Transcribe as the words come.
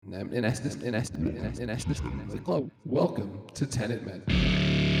Welcome to Tenet Men.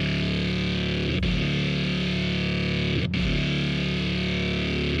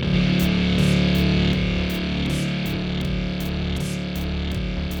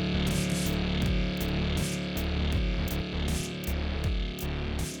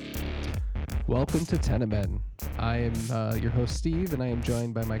 Welcome to Tenet Men. I am your host, Steve, and I am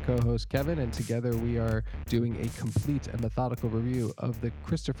joined by my co-host, Kevin, and together we are doing a complete and methodical review of the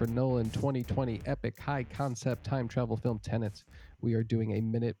Christopher Nolan 2020 epic high-concept time travel film Tenet. We are doing a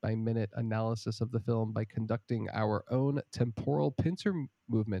minute-by-minute analysis of the film by conducting our own temporal pincer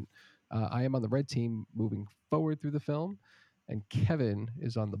movement. I am on the red team moving forward through the film, and Kevin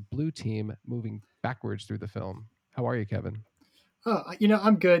is on the blue team moving backwards through the film. How are you, Kevin? Oh,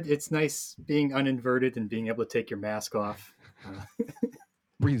 I'm good. It's nice being uninverted and being able to take your mask off.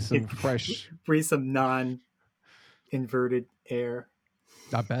 Breathe some fresh. Breathe some non-inverted air.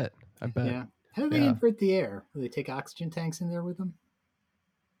 I bet. Yeah. How do they invert the air? Do they take oxygen tanks in there with them?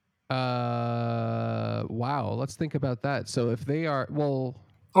 Wow. Let's think about that. So if they are, well.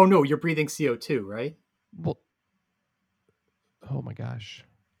 Oh no, you're breathing CO2, right? Well. Oh my gosh.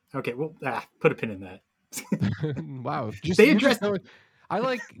 Okay. Well, put a pin in that. Wow. They addressed. I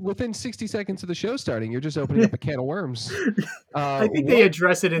like within 60 seconds of the show starting, you're just opening up a can of worms. I think they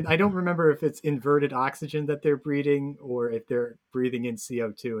address it, and I don't remember if it's inverted oxygen that they're breathing or if they're breathing in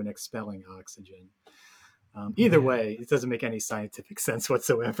CO2 and expelling oxygen. Either way, it doesn't make any scientific sense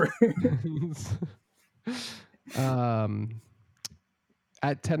whatsoever.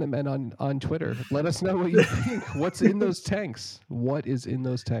 At Tenet Men on Twitter, let us know what you think. What's in those tanks? What is in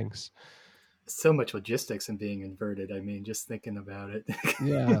those tanks? So much logistics in being inverted. I mean, just thinking about it.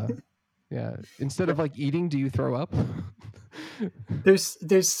 Yeah. Instead of like eating, do you throw up?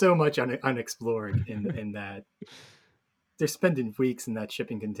 There's so much unexplored in that. They're spending weeks in that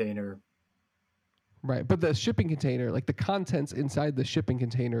shipping container. Right, but the shipping container, like the contents inside the shipping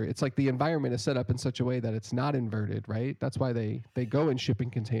container, it's like the environment is set up in such a way that it's not inverted, right? That's why they go in shipping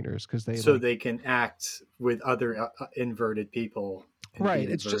containers, because they can act with other inverted people. Right,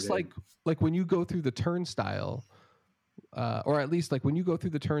 it's just like when you go through the turnstile, or at least like when you go through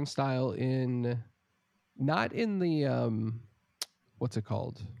the turnstile not in the what's it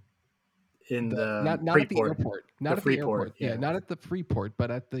called? Not at the airport, not at the airport, yeah, not at the Freeport, but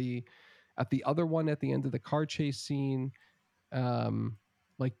at the other one at the end of the car chase scene.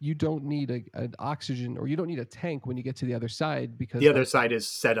 Like you don't need an oxygen, or you don't need a tank when you get to the other side, because the other side is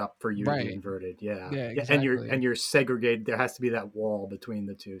set up for you to be inverted. Yeah, exactly. And you're segregated. There has to be that wall between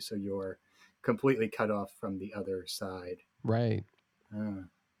the two, so you're completely cut off from the other side. Right.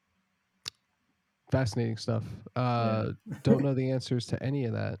 Fascinating stuff. Don't know the answers to any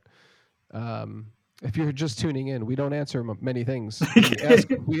of that. If you're just tuning in, we don't answer many things.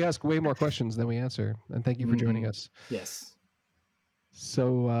 We ask way more questions than we answer. And thank you for joining us. Yes.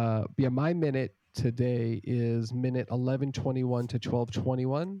 So, my minute today is minute 11:21 to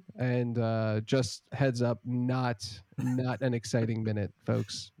 12:21, and just heads up, not an exciting minute,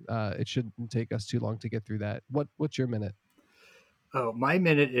 folks. It shouldn't take us too long to get through that. What's your minute? Oh, my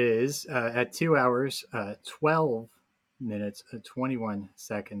minute is at 2 hours, 12 minutes, 21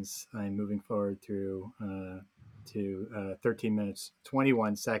 seconds. I'm moving forward through to 13 minutes,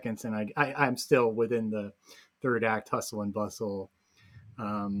 21 seconds, and I'm still within the third act, hustle and bustle.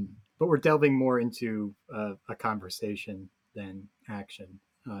 But we're delving more into a conversation than action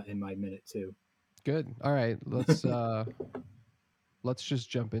in my minute too. Good. All right, let's just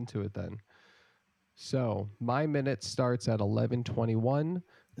jump into it then. So my minute starts at 11:21.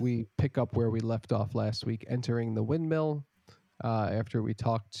 We pick up where we left off last week, entering the windmill. After we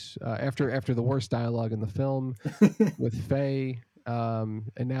talked, after the worst dialogue in the film with Faye, and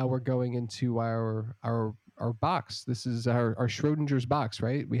now we're going into our box. This is our Schrodinger's box,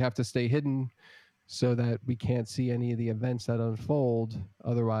 right? We have to stay hidden so that we can't see any of the events that unfold.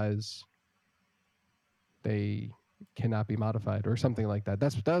 Otherwise, they cannot be modified, or something like that.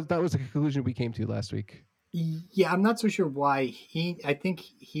 That was the conclusion we came to last week. Yeah, I'm not so sure why I think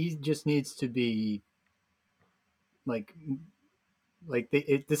he just needs to be like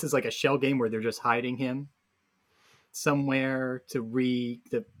this is like a shell game where they're just hiding him somewhere to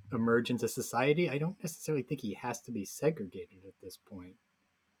emerge into society. I don't necessarily think he has to be segregated at this point.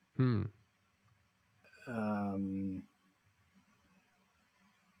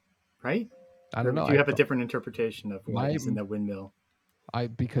 Right? I don't know. Do you have a different interpretation of why he's in the windmill?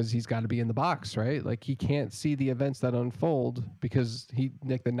 Because he's got to be in the box, right? Like he can't see the events that unfold because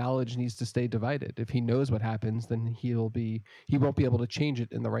the knowledge needs to stay divided. If he knows what happens, then he won't be able to change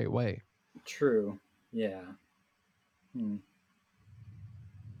it in the right way. True. Yeah.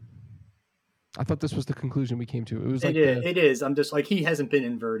 I thought this was the conclusion we came to. It was It like is. the It is. I'm just like he hasn't been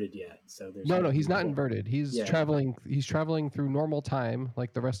inverted yet, so there's no, no he's not reason. inverted. He's Yeah. traveling. He's traveling through normal time,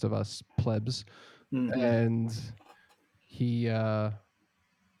 like the rest of us plebs, Mm-hmm. and he, yeah,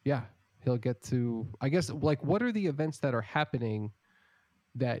 he'll get to. I guess like what are the events that are happening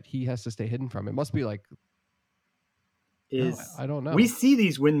that he has to stay hidden from? It must be like no, Is I don't we know. see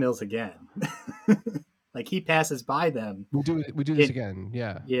these windmills again? Like he passes by them We do this in again.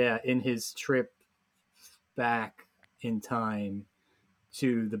 Yeah, in his trip back in time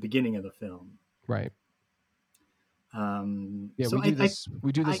to the beginning of the film. right. Yeah, So we do this.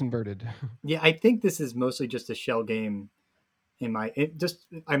 We do this I inverted. yeah, I think this is mostly just a shell game.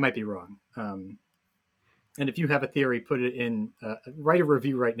 I might be wrong. And if you have a theory, put it in. Write a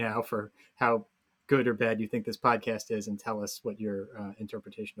review right now for how good or bad you think this podcast is, and tell us what your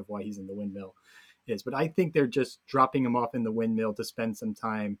interpretation of why he's in the windmill is. But I think they're just dropping him off in the windmill to spend some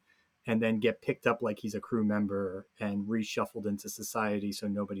time, and then get picked up like he's a crew member and reshuffled into society, so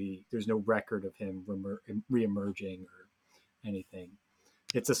there's no record of him reemerging or anything.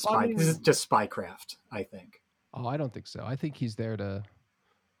 It's a I spy. This is mean, just spycraft, I think. oh, I don't think so. I think he's there to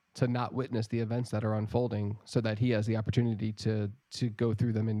not witness the events that are unfolding, so that he has the opportunity to go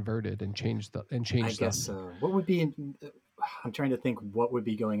through them inverted and I change guess stuff. so. What would be I'm trying to think what would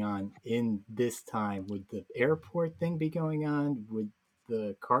be going on in this time. Would the airport thing be going on? Would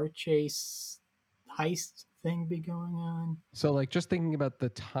the car chase heist thing be going on? So like just thinking about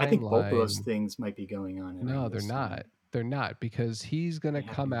the I think both of those timeline, things might be going on no, around they're this not. time. They're not because he's going to They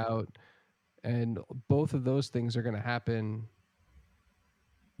have to come be. out and both of those things are going to happen.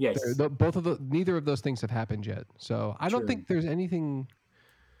 Yes, Both of the neither of those things have happened yet. So I don't true. think there's anything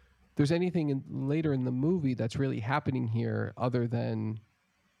later in the movie that's really happening here other than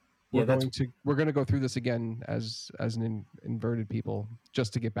Yeah, that's we're going to go through this again as inverted people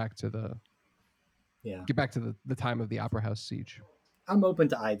just to yeah. get back to the time of the opera house siege. I'm open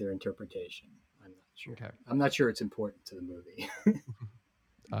to either interpretation. I'm not sure. Okay. I'm not sure it's important to the movie.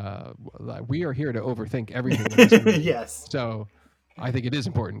 We are here to overthink everything in this movie. Yes. So I think it is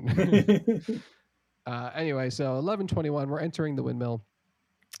important. Anyway, so 11:21, we're entering the windmill.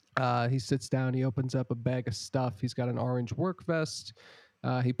 He sits down. He opens up a bag of stuff. He's got an orange work vest.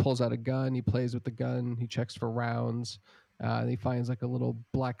 He pulls out a gun. He plays with the gun. He checks for rounds. And he finds like a little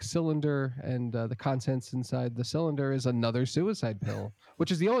black cylinder, and the contents inside the cylinder is another suicide pill,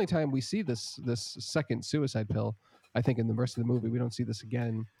 which is the only time we see this second suicide pill. I think in the rest of the movie we don't see this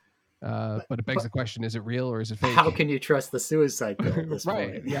again. But it begs But the question: is it real or is it how fake? can you trust the suicide pill at this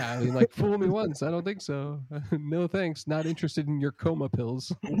Right? point? Yeah. I mean, like fool me once. I don't think so. No thanks. Not interested in your coma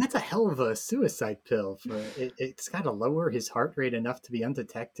pills. And that's a hell of a suicide pill for it. It's got to lower his heart rate enough to be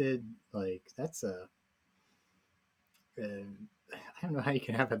undetected. Like that's I don't know how you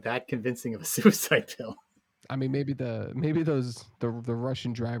can have a that convincing of a suicide pill. I mean, the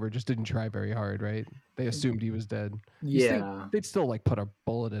Russian driver just didn't try very hard, right? They assumed he was dead. You think Yeah, they'd still like put a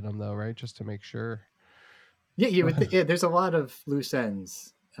bullet in him though, right? Just to make sure. yeah. You would. Yeah, there's a lot of loose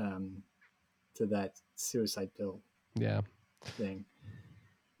ends to that suicide pill Yeah. thing.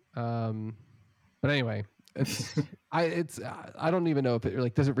 Um, but anyway, I don't even know if it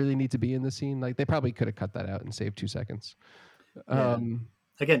like does it really need to be in the scene? Like they probably could have cut that out and saved 2 seconds. Yeah. Um,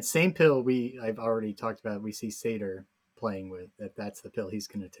 Again, same pill I've already talked about. We see Sater playing with that's the pill he's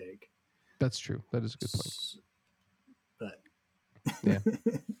going to take. that's true. That is a good point. But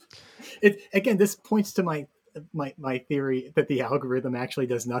Yeah. again, this points to my theory that the algorithm actually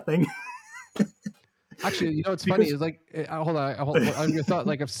does nothing. Actually, you know what's funny Because is like, hold on your thought,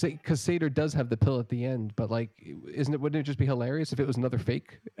 like if because Sater does have the pill at the end, but like, wouldn't it just be hilarious if it was another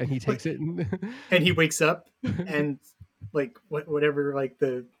fake and he takes it? and he wakes up and like whatever like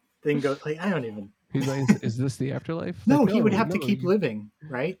the thing goes like I don't even. He's like, is this the afterlife? No, Like, he would have to no, keep living,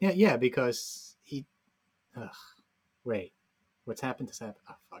 right? Yeah, because he. Ugh, wait, what's happened to Sap?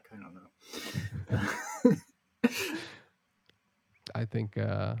 Oh fuck, I don't know. I think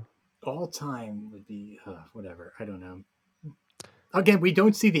All time would be whatever. I don't know. Again, we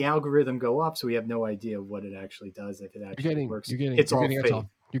don't see the algorithm go up, so we have no idea what it actually does. If it actually works, it's all fake.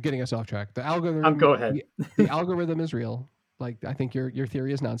 you're getting us off track. Go ahead. The algorithm is real. Like I think your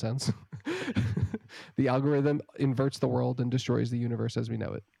theory is nonsense. The algorithm inverts the world and destroys the universe as we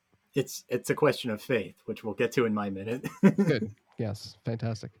know it. It's a question of faith, which we'll get to in my minute. Good. Yes.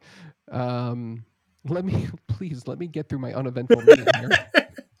 Fantastic. Let me get through my uneventful minute here.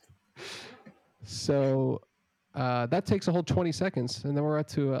 So that takes a whole 20 seconds, and then we're up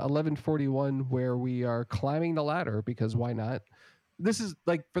to 11:41, where we are climbing the ladder because why not? This is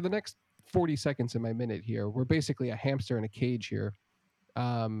like for the next 40 seconds in my minute here. We're basically a hamster in a cage here,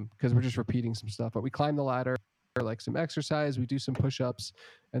 because we're just repeating some stuff. But we climb the ladder, like some exercise, we do some push-ups,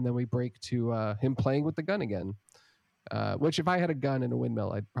 and then we break to him playing with the gun again. Which if I had a gun and a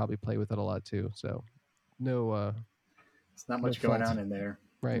windmill, I'd probably play with it a lot too. So no It's not no much going fault, on in there.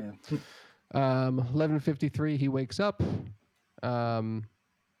 right? Yeah. 11:53, he wakes up, and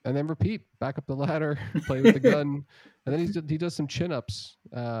then repeat, back up the ladder, play with the gun, and then he does some chin ups,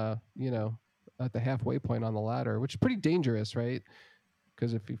 at the halfway point on the ladder, which is pretty dangerous, right?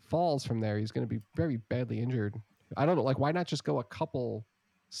 Because if he falls from there, he's going to be very badly injured. I don't know, like why not just go a couple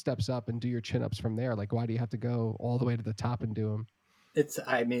steps up and do your chin ups from there? Like why do you have to go all the way to the top and do them? It's.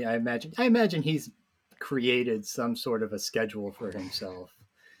 I mean, I imagine he's created some sort of a schedule for himself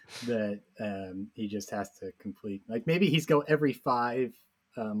that he just has to complete. Like maybe he's go every 5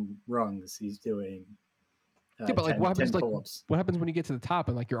 rungs. He's doing Yeah, but 10 pull-ups. what happens when you get to the top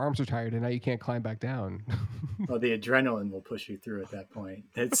and like your arms are tired and now you can't climb back down? Well, the adrenaline will push you through at that point.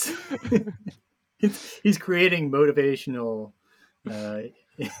 He's creating motivational. Uh,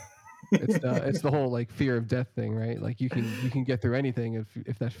 It's the whole like fear of death thing, right? Like you can get through anything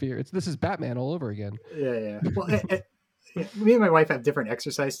if that fear. This is Batman all over again. yeah. Well, me and my wife have different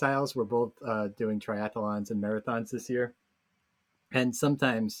exercise styles. We're both doing triathlons and marathons this year, and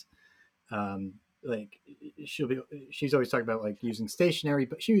sometimes, um, like she's always talking about like using stationary,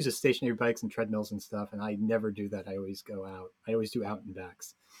 but she uses stationary bikes and treadmills and stuff, and I never do that. I always go out. I always do out and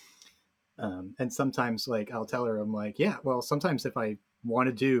backs. And sometimes, like I'll tell her, I'm like, yeah, well, sometimes if I want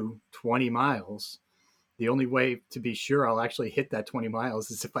to do 20 miles, the only way to be sure I'll actually hit that 20 miles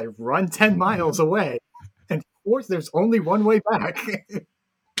is if I run 10 miles away. And of course, there's only one way back.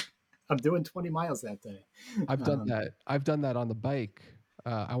 I'm doing 20 miles that day. I've done that. I've done that on the bike.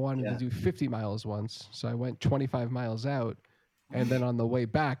 I wanted to Yeah. do 50 miles once, so I went 25 miles out, and then on the way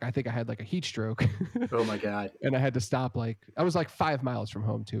back, I think I had like a heat stroke. Oh my God. And I had to stop. Like I was like 5 miles from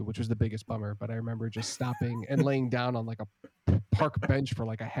home too, which was the biggest bummer. But I remember just stopping and laying down on like a park bench for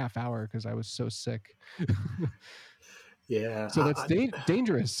like a half hour because I was so sick. Yeah. So that's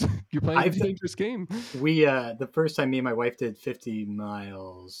dangerous. You're playing a I've, dangerous game. the first time me and my wife did 50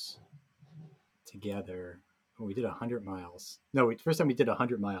 miles together, we did 100 miles. No, first time we did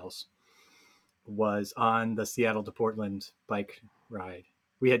 100 miles was on the Seattle to Portland bike ride.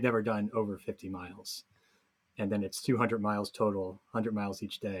 We had never done over 50 miles. And then it's 200 miles total, 100 miles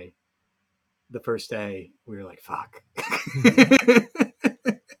each day. The first day, we were like, fuck.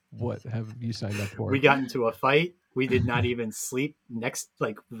 What have you signed up for? We got into a fight. We did not even sleep next,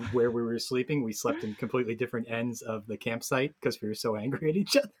 like where we were sleeping. We slept in completely different ends of the campsite because we were so angry at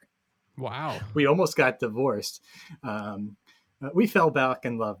each other. Wow. We almost got divorced. We fell back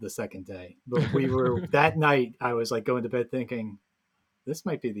in love the second day, but we were that night. I was like going to bed thinking, this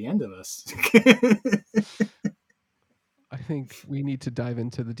might be the end of us. I think we need to dive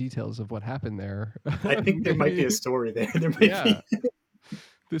into the details of what happened there. I think there might be a story there. There might be.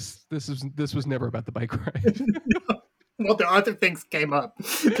 This was never about the bike ride. Well, the other things came up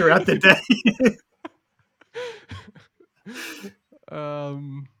throughout the day.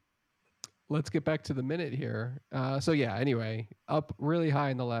 Let's get back to the minute here. So yeah, anyway, up really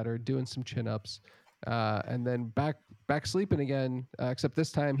high in the ladder, doing some chin ups, and then back sleeping again. Except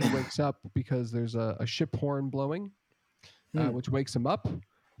this time he wakes up because there's a ship horn blowing, which wakes him up.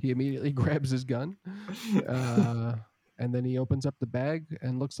 He immediately grabs his gun, and then he opens up the bag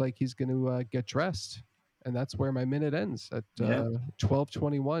and looks like he's going to get dressed. And that's where my minute ends at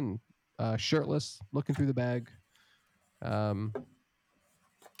 12:21. Shirtless, looking through the bag.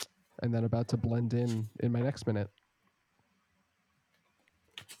 And then about to blend in my next minute.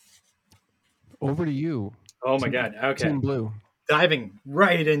 Over to you. Oh my God. Okay. Team Blue. Diving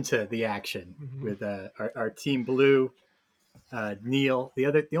right into the action with our Team Blue, Neil.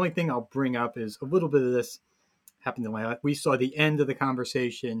 The only thing I'll bring up is a little bit of this happened in my life. We saw the end of the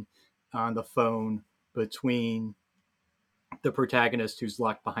conversation on the phone between the protagonist who's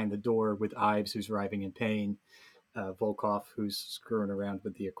locked behind the door with Ives, who's writhing in pain, Volkov, who's screwing around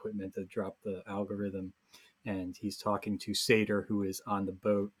with the equipment to drop the algorithm, and he's talking to Sater, who is on the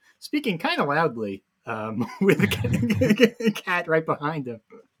boat, speaking kind of loudly with a cat right behind him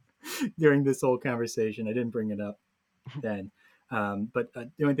during this whole conversation. I didn't bring it up then, but the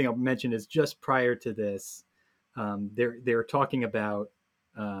only thing I'll mention is just prior to this, they're talking about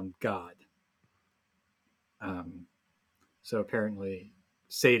God. So apparently,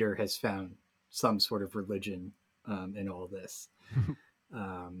 Sater has found some sort of religion in all this.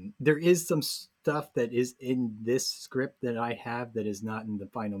 There is some stuff that is in this script that I have that is not in the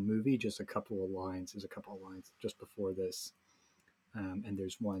final movie. Just a couple of lines. There's a couple of lines just before this, and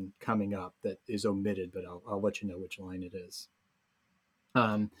there's one coming up that is omitted, but I'll let you know which line it is.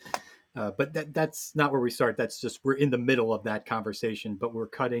 Um, but that's not where we start. That's just we're in the middle of that conversation, but we're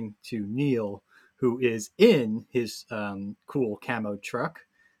cutting to Neil, who is in his cool camo truck,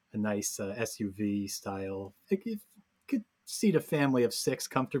 a nice SUV style. It could seat a family of 6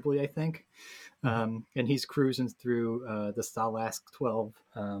 comfortably, I think. And he's cruising through the Stalask 12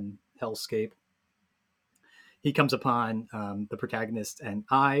 hellscape. He comes upon the protagonist and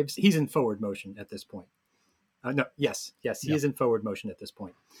Ives. He's in forward motion at this point. No, yes, he is in forward motion at this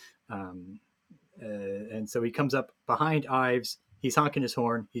point. Um, and so he comes up behind Ives. He's honking his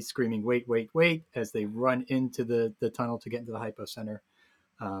horn. He's screaming, "Wait, wait, wait!" as they run into the tunnel to get into the hypo center,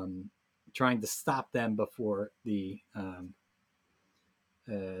 trying to stop them before the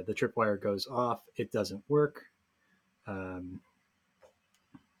tripwire goes off. It doesn't work. Um,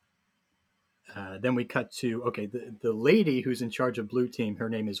 then we cut to the lady who's in charge of Blue Team. Her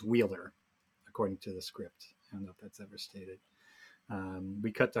name is Wheeler, according to the script. I don't know if that's ever stated.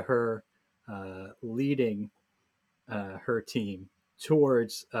 We cut to her leading her team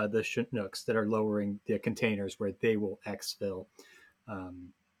towards the Chinooks that are lowering the containers where they will exfil.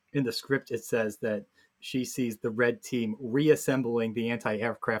 In the script, it says that she sees the red team reassembling the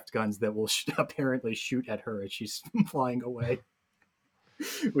anti-aircraft guns that will apparently shoot at her as she's flying away,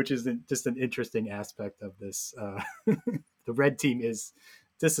 which is just an interesting aspect of this. The red team is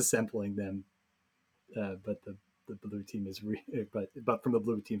disassembling them, but the blue team is but from the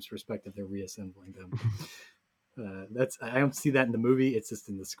blue team's perspective, they're reassembling them. That's I don't see that in the movie. It's just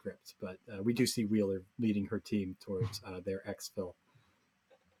in the script. But we do see Wheeler leading her team towards their exfil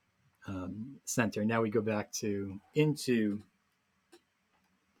center. Now we go back into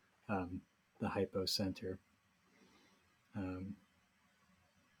the hypo center.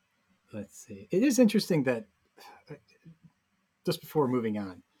 Let's see. It is interesting that just before moving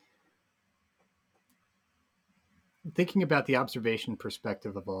on, thinking about the observation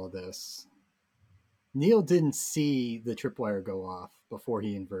perspective of all this, Neil didn't see the tripwire go off before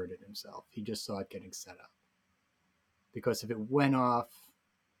he inverted himself. He just saw it getting set up. Because if it went off,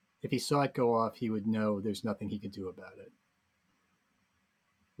 if he saw it go off, he would know there's nothing he could do about it.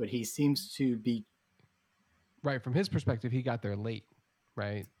 But he seems to be right. From his perspective, he got there late,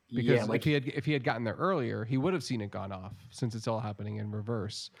 right? Because if he had gotten there earlier, he would have seen it gone off since it's all happening in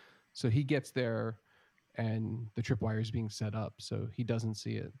reverse. So he gets there and the tripwire is being set up, so he doesn't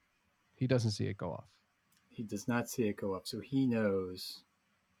see it. He doesn't see it go off. He does not see it go up, so he knows.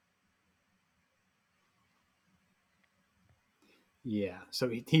 Yeah,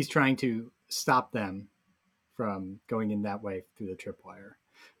 so he's trying to stop them from going in that way through the tripwire.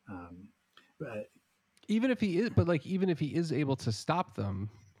 But even if he is able to stop them,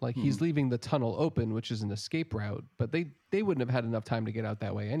 like he's leaving the tunnel open, which is an escape route, but they wouldn't have had enough time to get out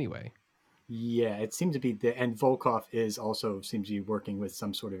that way anyway. Yeah, it seems to be and Volkov seems to be working with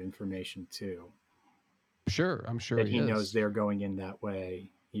some sort of information too. Sure, I'm sure that he knows they're going in that way.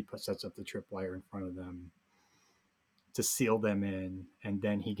 He sets up the tripwire in front of them to seal them in, and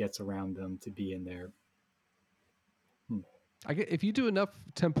then he gets around them to be in there. If you do enough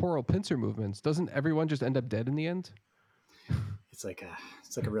temporal pincer movements, doesn't everyone just end up dead in the end? It's like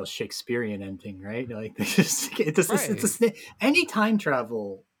a real Shakespearean ending, right? Like it's any time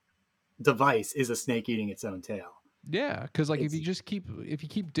travel device is a snake eating its own tail. Yeah, because if you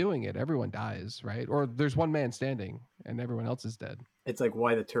keep doing it, everyone dies, right? Or there's one man standing and everyone else is dead. It's like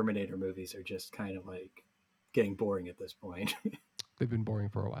why the Terminator movies are just kind of like getting boring at this point. They've been boring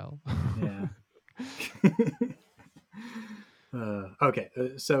for a while. Yeah. Okay,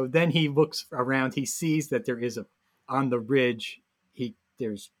 so then he looks around. He sees that there is on the ridge.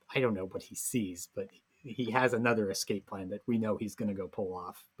 I don't know what he sees, but he has another escape plan that we know he's going to go pull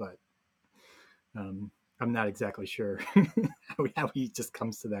off. But I'm not exactly sure how he just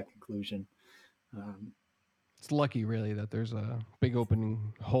comes to that conclusion. It's lucky, really, that there's a big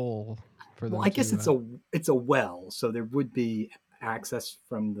opening hole for them. Well, I guess it's a well, so there would be access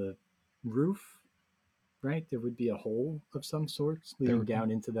from the roof. Right, there would be a hole of some sort leading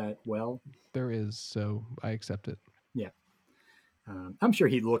down into that well. There is, so I accept it. Yeah, I'm sure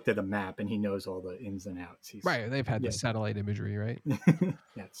he looked at a map and he knows all the ins and outs. Right, they've had the satellite imagery, right?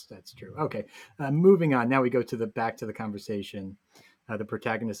 That's true. Okay, moving on. Now we go back to the conversation. The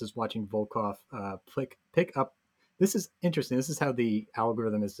protagonist is watching Volkov pick up. This is interesting. This is how the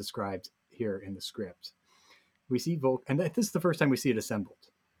algorithm is described here in the script. We see and this is the first time we see it assembled.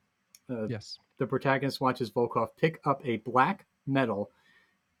 Yes. The protagonist watches Volkov pick up a black metal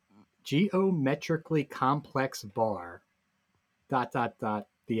geometrically complex bar, ...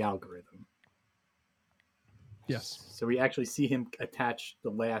 the algorithm. Yes. So we actually see him attach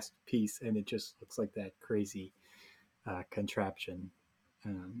the last piece, and it just looks like that crazy contraption.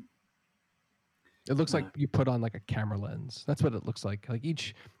 Um, It looks like uh, you put on like a camera lens. That's what it looks like. Like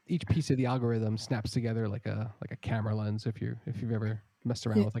each piece of the algorithm snaps together like a camera lens. If you've ever messed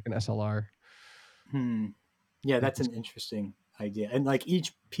around it, with like an SLR, hmm. Yeah, like that's this. an interesting idea. And like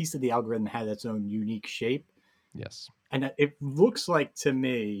each piece of the algorithm had its own unique shape. Yes. And it looks like to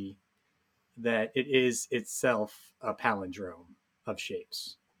me that it is itself a palindrome of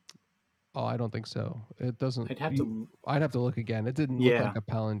shapes. Oh, I don't think so. It doesn't. I'd have to, I'd have to look again. It didn't look like yeah, a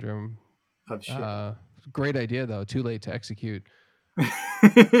palindrome. of shape. Uh, Great idea though. Too late to execute.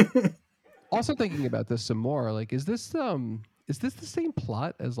 Also thinking about this some more. Like, is this the same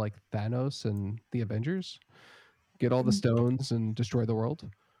plot as like Thanos and the Avengers? Get all the stones and destroy the world.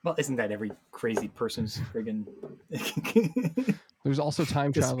 Well, isn't that every crazy person's friggin' There's also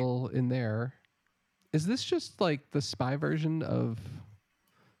time this? travel in there. Is this just like the spy version of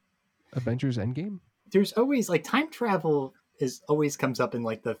Avengers Endgame? There's always like time travel is always comes up in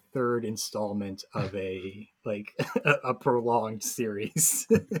like the third installment of a like a prolonged series.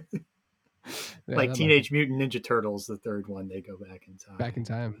 Yeah, Like that might be Teenage Mutant Ninja Turtles, the third one, they go back in back in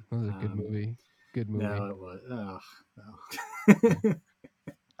time. time. That was a good Um, movie. Good movie. no, it was. Oh, Yeah, no.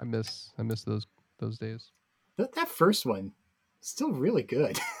 I miss those days. That first one, still really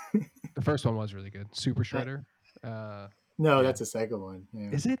good. The first one was really good. Super That, Shredder. Uh, no, yeah. that's the second one. Yeah,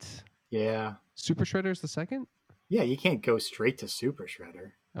 Is it yeah, Super Shredder is the second? yeah. You can't go straight to Super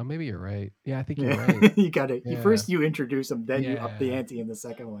Shredder. Oh, maybe you're right. Yeah, I think you're Yeah, right. you gotta. You Yeah, first you introduce them, then you up the yeah. ante in the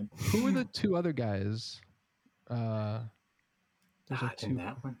second one. Who were the two other guys? Uh, there's like In two.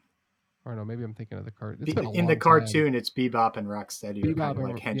 that one, Or no, maybe I'm thinking of the cart. It's been a in the long time. cartoon, it's Bebop and Rocksteady are kind Bebop of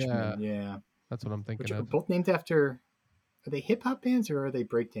like and yeah, henchmen. Yeah, that's what I'm which thinking are of. both named after. Are they hip hop bands or are they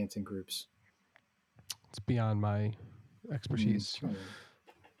breakdancing groups? It's beyond my expertise.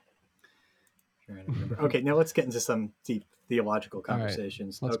 Trying to remember. Okay, now let's get into some deep theological All right,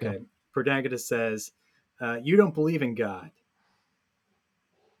 conversations. let's go. Okay, Protagonist says, "You don't believe in God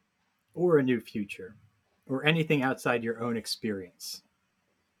or a new future or anything outside your own experience."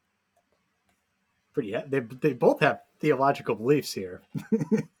 Pretty. They both have theological beliefs here.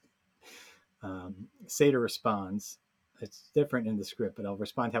 Seder responds. It's different in the script, but I'll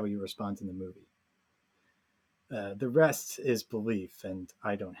respond how he responds in the movie. The rest is belief, and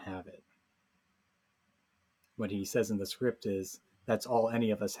I don't have it. What he says in the script is, that's all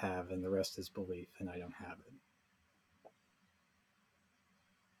any of us have, and the rest is belief, and I don't have it.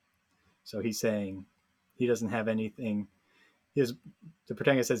 So he's saying he doesn't have anything. The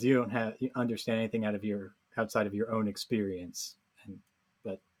protagonist says you understand anything outside of your own experience, and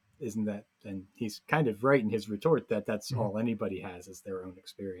but isn't that? And he's kind of right in his retort that that's Mhm. all anybody has is their own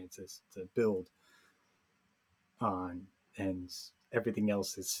experiences to build on, and everything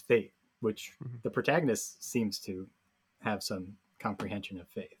else is faith, which Mhm. the protagonist seems to have some comprehension of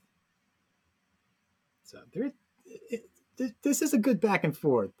faith. So this is a good back and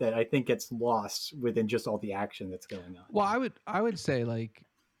forth that I think gets lost within just all the action that's going on Well, here. I would say like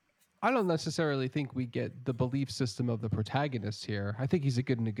I don't necessarily think we get the belief system of the protagonist here. I think he's a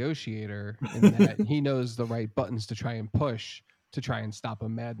good negotiator in that he knows the right buttons to try and push to try and stop a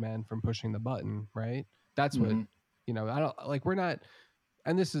madman from pushing the button, right? That's what, Mm-hmm. I don't like we're not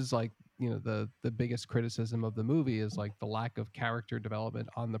and this is like, the biggest criticism of the movie is like the lack of character development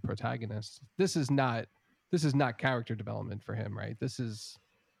on the protagonist. This is not character development for him, right? This is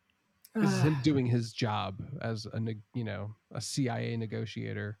him doing his job as a CIA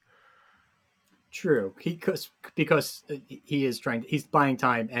negotiator. True. Because he is he's buying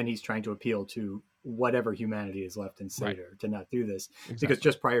time and he's trying to appeal to whatever humanity is left in Right. Seder to not do this. Because Exactly.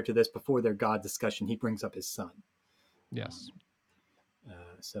 just prior to this, before their God discussion, he brings up his son. Yes. Um,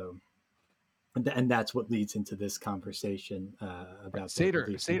 so, and that's what leads into this conversation Right. about their belief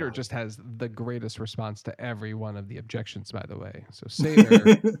in Seder God. just has the greatest response to every one of the objections, by the way. So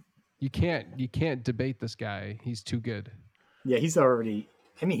Seder, you can't debate this guy. He's too good. Yeah, he's already.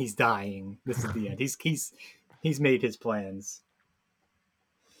 I mean, he's dying. This is the end. He's made his plans.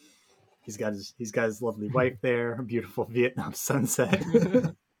 He's got his lovely wife there, a beautiful Vietnam sunset,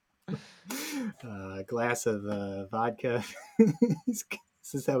 a glass of vodka.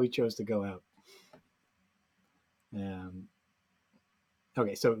 This is how he chose to go out. Um,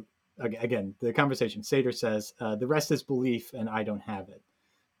 okay, so again, the conversation. Seder says, "The rest is belief, and I don't have it."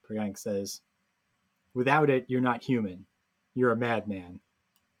 Priyank says, "Without it, you're not human. You're a madman."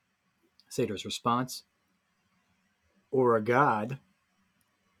 Seder's response, "Or a god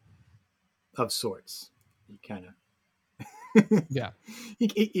of sorts." He kind of Yeah.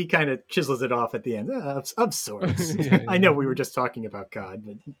 he kind of chisels it off at the end of sorts. Yeah, I know yeah. we were just talking about God,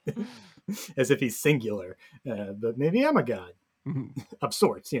 but as if he's singular. But maybe I'm a god. Mhm. of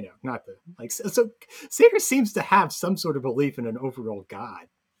sorts, not the like. So Sator seems to have some sort of belief in an overall god.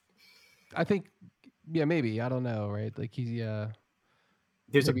 I think, yeah, maybe, I don't know, right? Like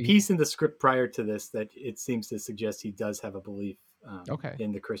There's a maybe. piece in the script prior to this that it seems to suggest he does have a belief Okay.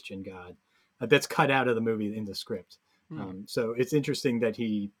 in the Christian God that's cut out of the movie in the script. Hmm. So it's interesting that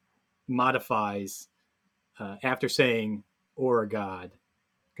he modifies after saying or a God,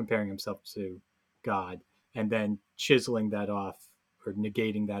 comparing himself to God, and then chiseling that off or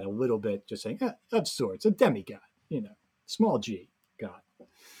negating that a little bit, just saying of sorts, a demigod, small g God.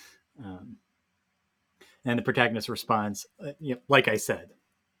 Um, and the protagonist responds, like I said,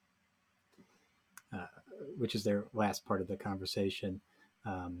 uh, which is their last part of the conversation.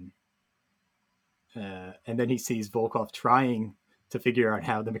 Um, and then he sees Volkov trying to figure out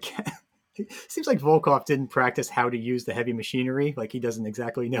how the mechanic. It seems like Volkov didn't practice how to use the heavy machinery. Like he doesn't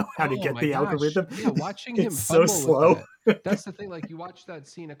exactly know how to Oh get my the gosh. algorithm. Yeah, watching It's him so fumble with slow. that. That's the thing. Like you watch that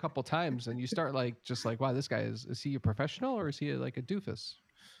scene a couple times and you start like just like, wow, this guy is he a professional or is he like a doofus?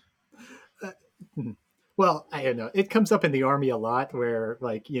 Well, I don't know. It comes up in the army a lot, where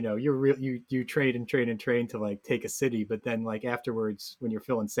like you're you train and train and train to like take a city, but then like afterwards, when you're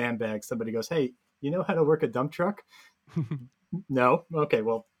filling sandbags, somebody goes, "Hey, you know how to work a dump truck?" No. Okay,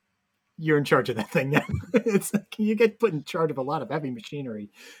 well, you're in charge of that thing now. It's like you get put in charge of a lot of heavy machinery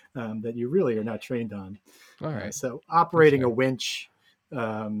that you really are not trained on. All right. So That's operating a fair. winch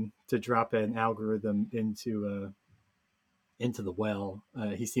to drop an algorithm into the well,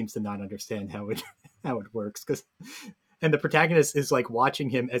 he seems to not understand how it how it works. Because and the protagonist is like watching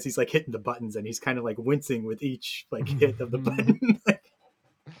him as he's like hitting the buttons, and he's kind of like wincing with each like hit of the button.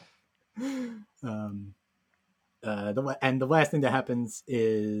 um, and the last thing that happens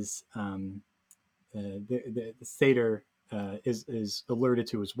is the satyr is alerted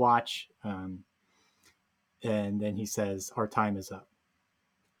to his watch, and then he says, "Our time is up,"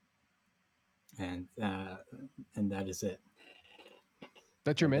 and uh, and that is it.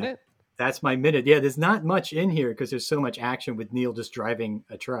 That's your That minute? that's my minute. Yeah, there's not much in here because there's so much action with Neil just driving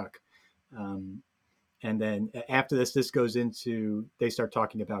a truck. Um, and then after this goes into they start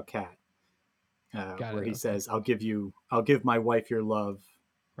talking about Kat, Got where it. he Okay. says, I'll give my wife your love,"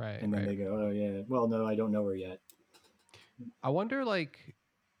 Right, and then right. they go, "Oh yeah, well no, I don't know her yet." I wonder like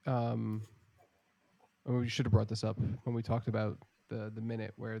um we should have brought this up when we talked about the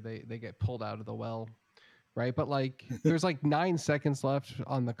minute where they get pulled out of the well, right? But like there's like 9 seconds left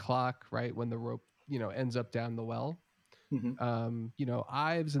on the clock, right? When the rope, ends up down the well. Mm-hmm.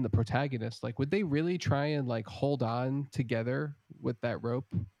 Ives and the protagonist, like, would they really try and like hold on together with that rope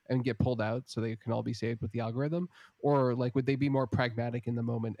and get pulled out so they can all be saved with the algorithm? Or like, would they be more pragmatic in the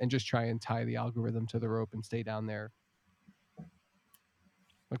moment and just try and tie the algorithm to the rope and stay down there?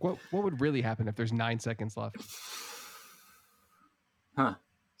 Like, what would really happen if there's 9 seconds left? Huh.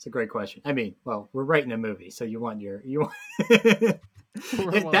 It's a great question. I mean, well, we're writing a movie, so you want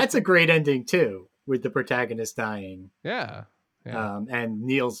Well, that's a great ending too, with the protagonist dying, yeah, yeah. and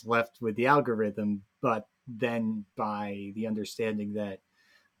Neil's left with the algorithm, but then by the understanding that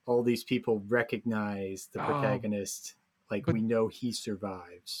all these people recognize the Oh, protagonist, like but we know he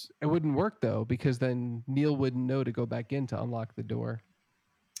survives. it wouldn't work though because then Neil wouldn't know to go back in to unlock the door.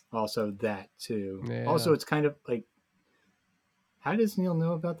 Also, that too. Yeah, Also, it's kind of like, how does Neil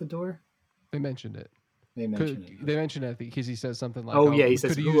know about the door? they mentioned it. They mention it. They Okay. mentioned it because he says something like, Oh "Oh, yeah, he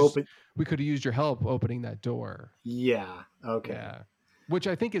says who opened. we could have used your help opening that door." Yeah. Okay. Yeah, which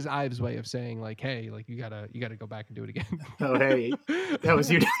I think is Ives' way of saying like, "Hey, like you gotta go back and do it again." Oh hey, that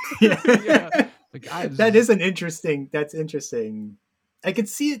was you. Yeah. Yeah, like Ives That is is an interesting. That's interesting. I could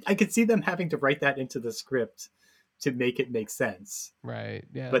see it. I could see them having to write that into the script to make it make sense. right.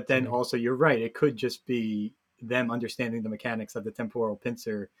 Yeah, But that then too. also, you're right. It could just be them understanding the mechanics of the temporal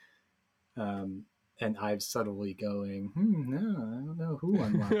pincer, um, and Ives subtly going, "No, I don't know who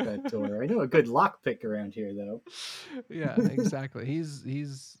unlocked that door. I know a good lockpick around here, though." Yeah, exactly. He's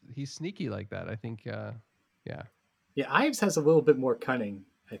sneaky like that. I think. Yeah, Yeah, Ives has a little bit more cunning,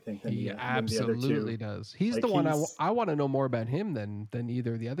 I think, he than the other absolutely two. does. He's Like the one he's, I want to know more about him than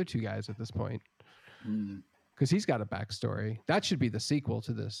either of the other two guys at this point mm, because he's got a backstory. That should be the sequel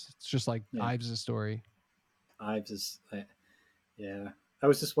to this. It's just like yeah, Ives' story. Ives is, yeah. I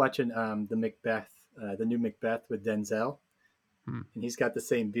was just watching the Macbeth, the new Macbeth with Denzel, Hmm. and he's got the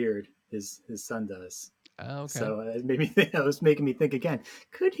same beard his son does. Okay. So it made me think. It was making me think again.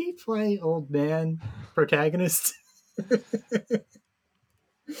 Could he play old man protagonist?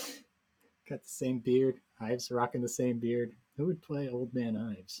 Got the same beard. Ives rocking the same beard. Who would play old man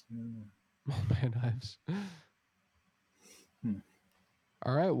Ives? Oh man, Ives. Hmm.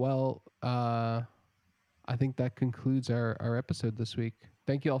 All right. Well, I think that concludes our episode this week.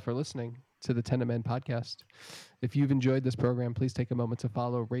 Thank you all for listening to the Tenet Men podcast. If you've enjoyed this program, please take a moment to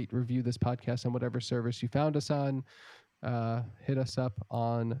follow, rate, review this podcast on whatever service you found us on. Hit us up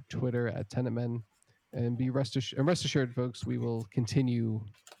on Twitter at Tenet Men, and rest assured, folks, we will continue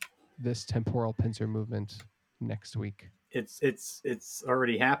this temporal pincer movement next week. It's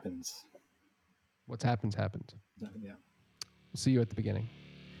already happened. What's happened. Yeah. We'll see you at the beginning.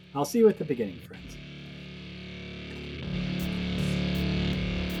 I'll see you at the beginning, friends.